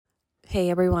Hey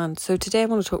everyone, so today I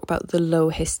want to talk about the low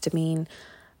histamine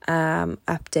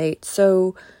update.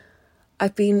 So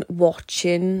I've been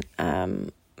watching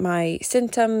my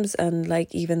symptoms, and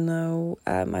even though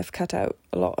I've cut out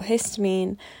a lot of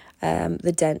histamine,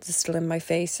 the dents are still in my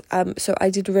face. So I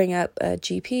did ring up a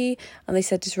GP and they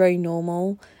said it's very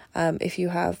normal if you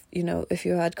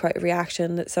had quite a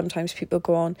reaction, that sometimes people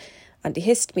go on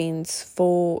antihistamines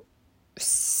for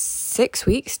 6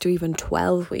 weeks to even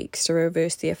 12 weeks to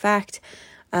reverse the effect.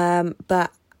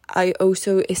 But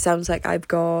it sounds like I've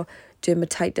got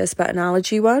dermatitis, but an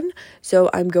allergy one. So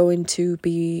I'm going to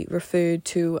be referred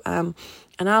to a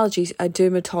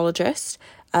dermatologist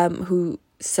who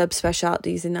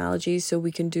subspecialties in allergies, so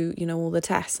we can do all the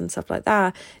tests and stuff like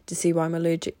that to see what I'm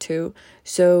allergic to.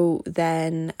 So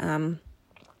then I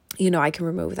can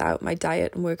remove that out my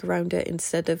diet and work around it,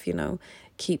 instead of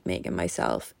keep making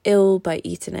myself ill by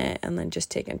eating it and then just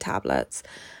taking tablets.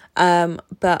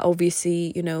 But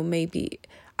obviously maybe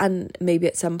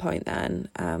at some point then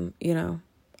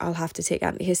I'll have to take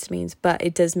antihistamines, but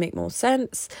it does make more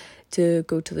sense to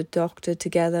go to the doctor to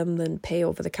get them than pay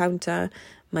over the counter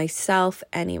myself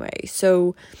anyway.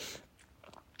 So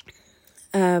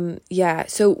I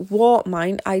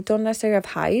don't necessarily have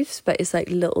hives, but it's like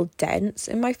little dents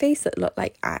in my face that look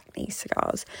like acne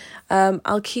scars.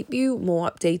 I'll keep you more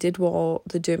updated what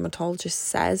the dermatologist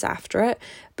says after it,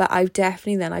 but I've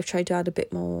tried to add a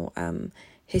bit more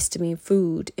histamine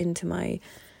food into my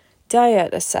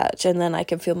diet as such, and then I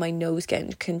can feel my nose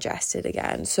getting congested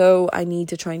again. So I need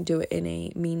to try and do it in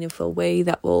a meaningful way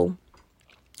that will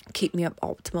keep me up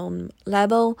optimum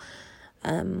level,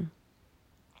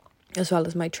 as well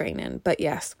as my training. But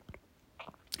yes,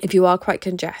 if you are quite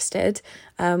congested,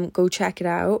 go check it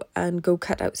out and go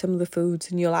cut out some of the foods,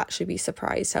 and you'll actually be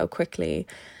surprised how quickly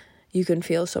you can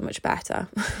feel so much better.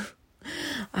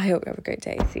 I hope you have a great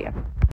day. See ya.